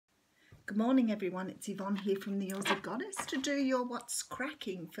Good morning everyone, it's Yvonne here from the Aussie Goddess to do your What's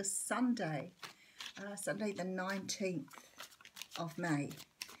Cracking for Sunday, Sunday the 19th of May.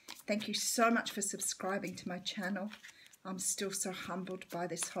 Thank you so much for subscribing to my channel. I'm still so humbled by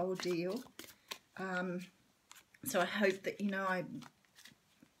this whole deal. So I hope that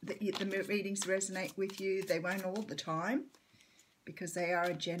the readings resonate with you. They won't all the time because they are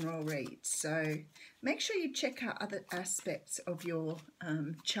a general read. So make sure you check out other aspects of your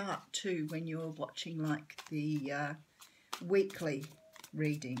chart too when you're watching like the weekly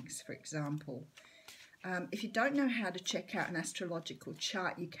readings, for example. If you don't know how to check out an astrological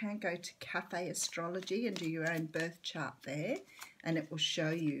chart, you can go to Cafe Astrology and do your own birth chart there, and it will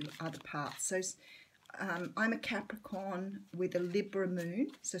show you other parts. So I'm a Capricorn with a Libra moon,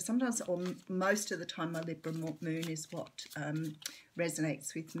 so sometimes or most of the time my Libra moon is what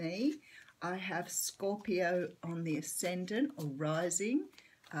resonates with me. I have Scorpio on the ascendant or rising.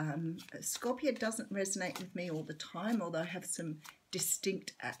 Scorpio doesn't resonate with me all the time, although I have some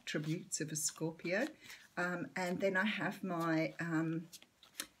distinct attributes of a Scorpio. And then I have my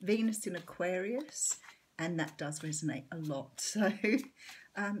Venus in Aquarius, and that does resonate a lot. So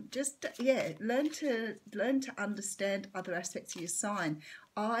learn to understand other aspects of your sign.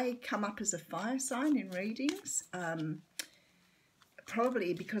 I come up as a fire sign in readings,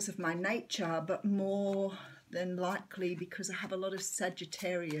 probably because of my nature, but more than likely because I have a lot of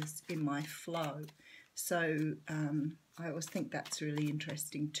Sagittarius in my flow. So I always think that's really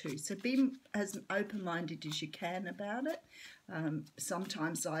interesting too. So be as open-minded as you can about it.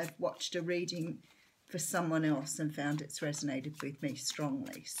 Sometimes I've watched a reading for someone else and found it's resonated with me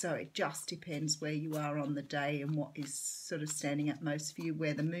strongly. So it just depends where you are on the day and what is sort of standing out most for you,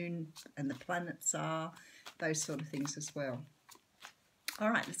 where the moon and the planets are, those sort of things as well. All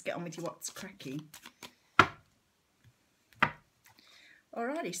right, let's get on with your What's Cracking.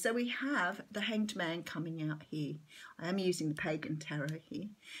 Alrighty, so we have the Hanged Man coming out here. I am using the Pagan Tarot here.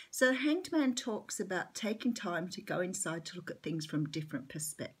 So the Hanged Man talks about taking time to go inside to look at things from different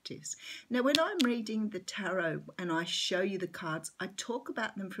perspectives. Now, when I'm reading the tarot and I show you the cards, I talk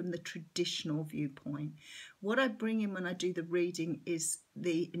about them from the traditional viewpoint. What I bring in when I do the reading is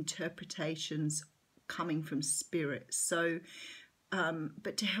the interpretations coming from spirit. So,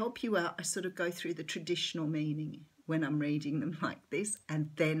 but to help you out, I sort of go through the traditional meaning when I'm reading them like this, and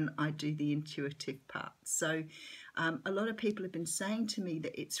then I do the intuitive part. So a lot of people have been saying to me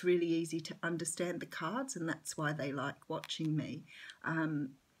that it's really easy to understand the cards, and that's why they like watching me.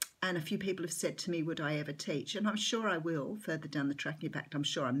 And a few people have said to me, would I ever teach? And I'm sure I will further down the track. In fact, I'm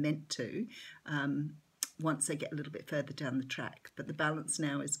sure I'm meant to once I get a little bit further down the track. But the balance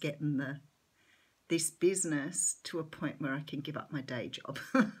now is getting this business to a point where I can give up my day job.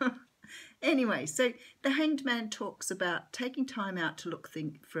 Anyway, so the Hanged Man talks about taking time out to look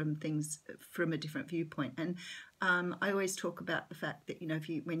from things from a different viewpoint. And I always talk about the fact that,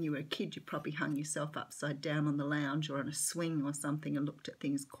 when you were a kid, you probably hung yourself upside down on the lounge or on a swing or something and looked at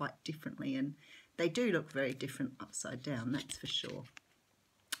things quite differently. And they do look very different upside down, that's for sure.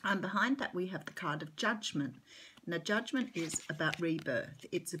 And behind that, we have the card of Judgment. Now, Judgment is about rebirth.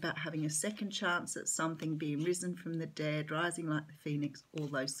 It's about having a second chance at something, being risen from the dead, rising like the phoenix, all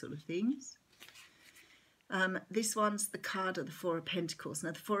those sort of things. This one's the card of the Four of Pentacles.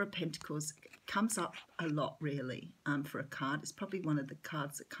 Now, the Four of Pentacles comes up a lot, really, for a card. It's probably one of the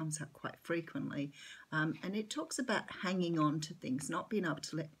cards that comes out quite frequently. And it talks about hanging on to things, not being able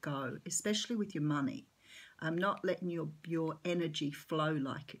to let go, especially with your money. Not letting your energy flow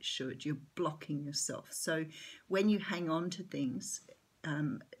like it should. You're blocking yourself. So when you hang on to things,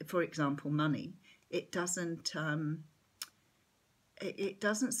 for example, money, it doesn't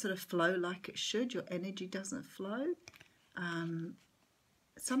sort of flow like it should. Your energy doesn't flow.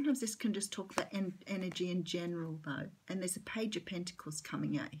 Sometimes this can just talk about energy in general, though. And there's a Page of Pentacles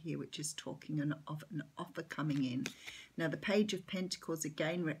coming out here, which is talking of an offer coming in. Now, the Page of Pentacles,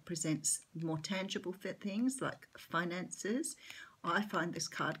 again, represents more tangible things like finances. I find this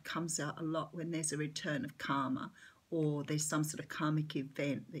card comes out a lot when there's a return of karma, or there's some sort of karmic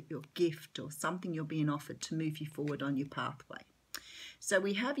event that your gift or something you're being offered to move you forward on your pathway. So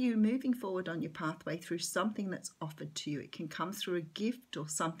we have you moving forward on your pathway through something that's offered to you. It can come through a gift or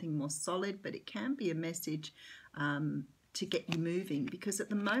something more solid, but it can be a message to get you moving, because at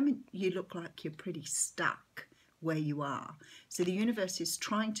the moment you look like you're pretty stuck where you are. So the universe is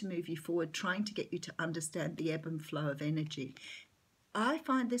trying to move you forward, trying to get you to understand the ebb and flow of energy. I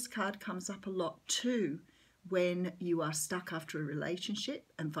find this card comes up a lot too when you are stuck after a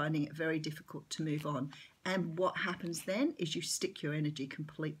relationship and finding it very difficult to move on. And what happens then is you stick your energy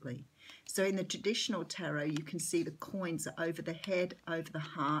completely. So in the traditional tarot, you can see the coins are over the head, over the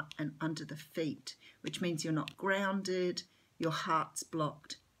heart, and under the feet, which means you're not grounded, your heart's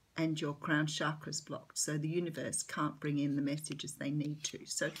blocked, and your crown chakra's blocked. So the universe can't bring in the messages they need to.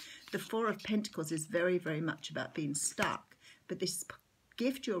 So the Four of Pentacles is very, very much about being stuck. But this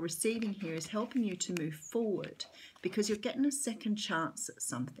gift you're receiving here is helping you to move forward because you're getting a second chance at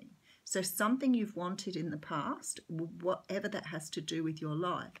something. So something you've wanted in the past, whatever that has to do with your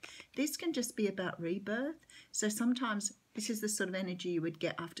life. This can just be about rebirth. So sometimes this is the sort of energy you would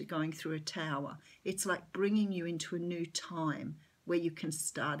get after going through a tower. It's like bringing you into a new time where you can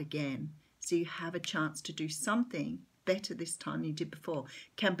start again. So you have a chance to do something better this time than you did before.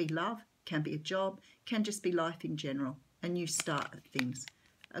 Can be love, can be a job, can just be life in general. A new start at things.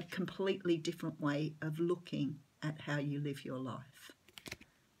 A completely different way of looking at how you live your life.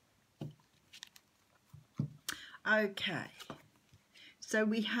 Okay, so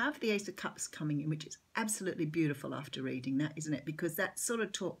we have the Ace of Cups coming in, which is absolutely beautiful after reading that, isn't it? Because that sort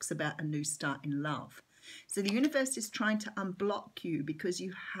of talks about a new start in love. So the universe is trying to unblock you because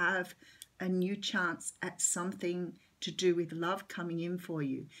you have a new chance at something to do with love coming in for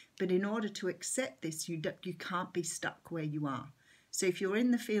you. But in order to accept this, you can't be stuck where you are. So if you're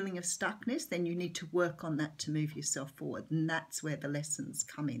in the feeling of stuckness, then you need to work on that to move yourself forward. And that's where the lessons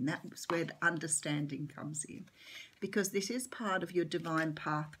come in. That's where the understanding comes in. Because this is part of your divine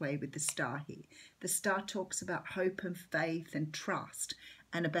pathway with the star here. The star talks about hope and faith and trust,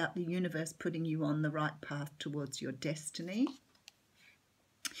 and about the universe putting you on the right path towards your destiny.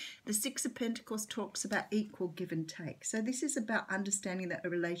 The Six of Pentacles talks about equal give and take. So this is about understanding that a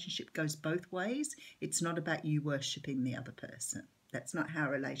relationship goes both ways. It's not about you worshipping the other person. That's not how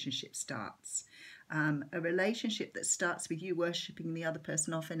a relationship starts. A relationship that starts with you worshipping the other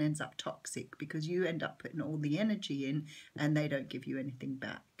person often ends up toxic because you end up putting all the energy in and they don't give you anything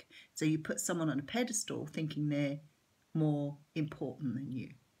back. So you put someone on a pedestal thinking they're more important than you.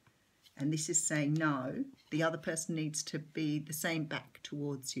 And this is saying, no, the other person needs to be the same back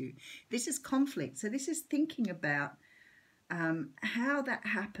towards you. This is conflict. So this is thinking about how that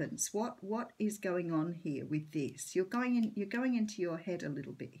happens. What is going on here with this? You're going into your head a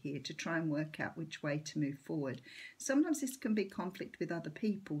little bit here to try and work out which way to move forward. Sometimes this can be conflict with other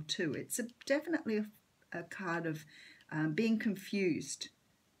people too. It's definitely a card of being confused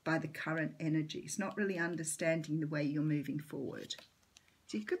by the current energies, not really understanding the way you're moving forward.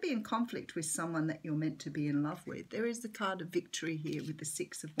 So you could be in conflict with someone that you're meant to be in love with. There is the card of victory here with the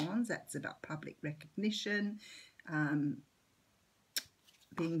Six of Wands. That's about public recognition.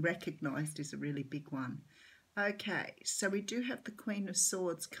 Being recognised is a really big one. Okay, so we do have the Queen of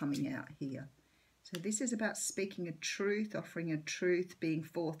Swords coming out here. So this is about speaking a truth, offering a truth, being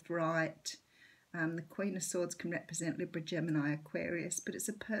forthright. The Queen of Swords can represent Libra, Gemini, Aquarius, but it's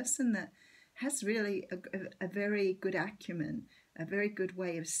a person that has really a very good acumen, a very good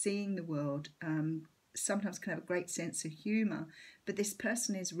way of seeing the world, sometimes can have a great sense of humour, but this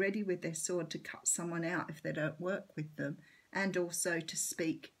person is ready with their sword to cut someone out if they don't work with them, and also to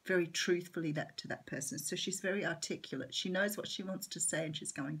speak very truthfully to that person. So she's very articulate. She knows what she wants to say and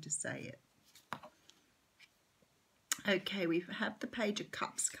she's going to say it. Okay, we have the Page of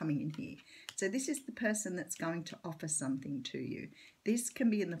Cups coming in here. So this is the person that's going to offer something to you. This can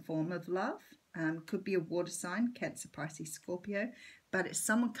be in the form of love. Could be a water sign, Cancer, Pisces, Scorpio. But it's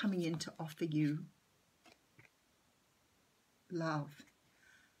someone coming in to offer you love.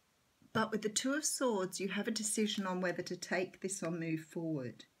 But with the Two of Swords, you have a decision on whether to take this or move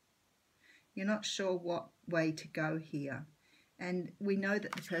forward. You're not sure what way to go here. And we know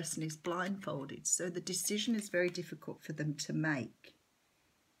that the person is blindfolded, so the decision is very difficult for them to make.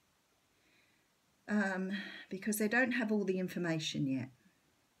 Because they don't have all the information yet.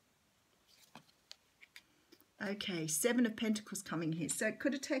 Okay, Seven of Pentacles coming here. So it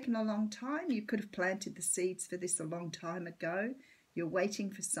could have taken a long time. You could have planted the seeds for this a long time ago. You're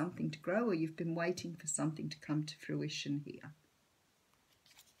waiting for something to grow, or you've been waiting for something to come to fruition here.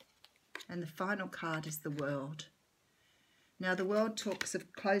 And the final card is the World. Now, the World talks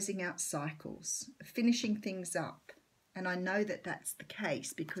of closing out cycles, finishing things up. And I know that that's the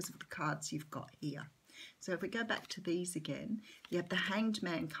case because of the cards you've got here. So if we go back to these again, you have the Hanged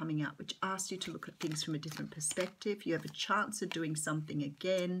Man coming out, which asks you to look at things from a different perspective. You have a chance of doing something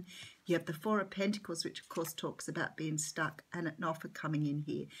again. You have the Four of Pentacles, which of course talks about being stuck, and an offer coming in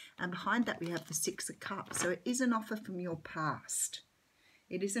here. And behind that we have the Six of Cups. So it is an offer from your past.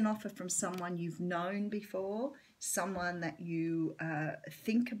 It is an offer from someone you've known before, someone that you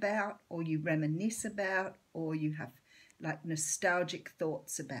think about, or you reminisce about, or you have like nostalgic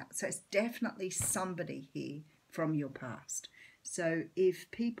thoughts about. So it's definitely somebody here from your past. So if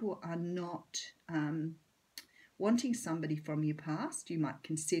people are not wanting somebody from your past, you might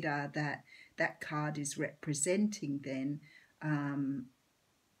consider that that card is representing then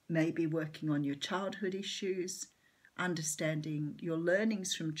maybe working on your childhood issues, understanding your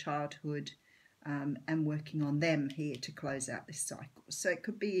learnings from childhood, and working on them here to close out this cycle. So it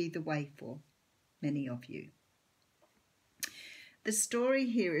could be either way for many of you. The story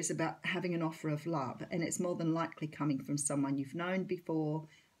here is about having an offer of love, and it's more than likely coming from someone you've known before,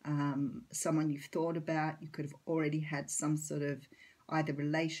 someone you've thought about. You could have already had some sort of either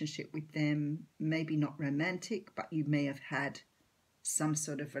relationship with them, maybe not romantic, but you may have had some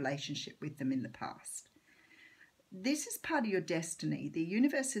sort of relationship with them in the past. This is part of your destiny. The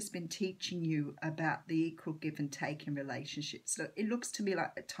universe has been teaching you about the equal give and take in relationships. So it looks to me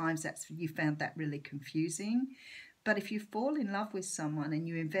like at times you found that really confusing. But if you fall in love with someone and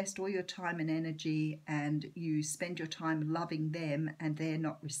you invest all your time and energy and you spend your time loving them and they're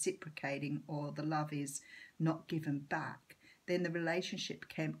not reciprocating, or the love is not given back, then the relationship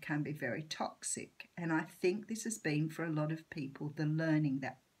can be very toxic. And I think this has been for a lot of people the learning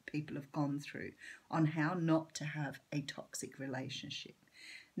that people have gone through on how not to have a toxic relationship.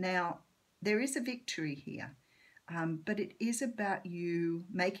 Now, there is a victory here, but it is about you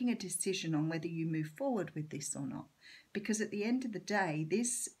making a decision on whether you move forward with this or not. Because at the end of the day,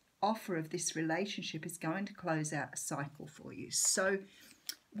 this offer of this relationship is going to close out a cycle for you. So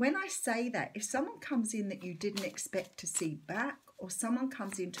when I say that, if someone comes in that you didn't expect to see back, or someone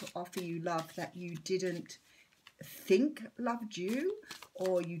comes in to offer you love that you didn't think loved you,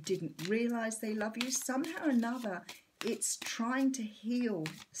 or you didn't realize they love you, somehow or another it's trying to heal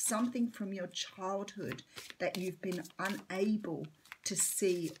something from your childhood that you've been unable to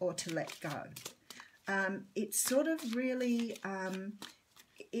see or to let go. It's sort of really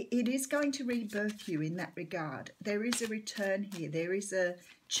it is going to rebirth you in that regard. There is a return here. There is a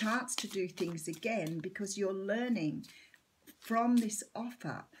chance to do things again, because you're learning from this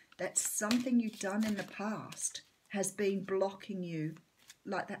offer that something you've done in the past has been blocking you,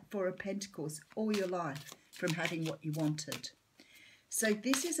 like that Four of Pentacles, all your life from having what you wanted. So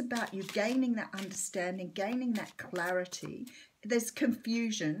this is about you gaining that understanding, gaining that clarity. There's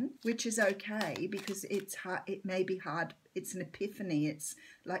confusion, which is okay, because it's hard. It may be hard. It's an epiphany. It's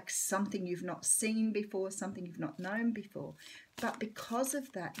like something you've not seen before, something you've not known before. But because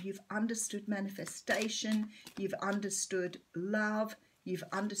of that, you've understood manifestation, you've understood love, you've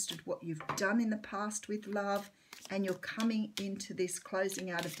understood what you've done in the past with love, and you're coming into this closing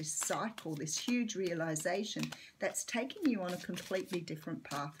out of this cycle, this huge realization that's taking you on a completely different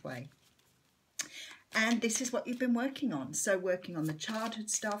pathway. And this is what you've been working on. So working on the childhood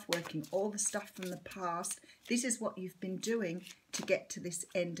stuff, working all the stuff from the past. This is what you've been doing to get to this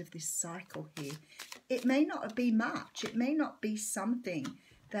end of this cycle here. It may not be much. It may not be something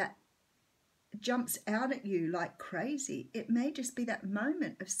that jumps out at you like crazy. It may just be that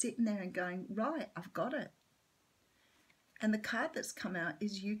moment of sitting there and going, right, I've got it. And the card that's come out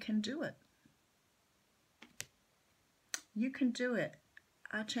is you can do it. You can do it.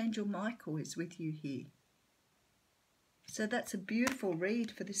 Archangel Michael is with you here. So that's a beautiful read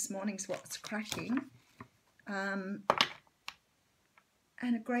for this morning's What's Cracking. And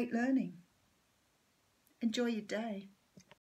a great learning. Enjoy your day.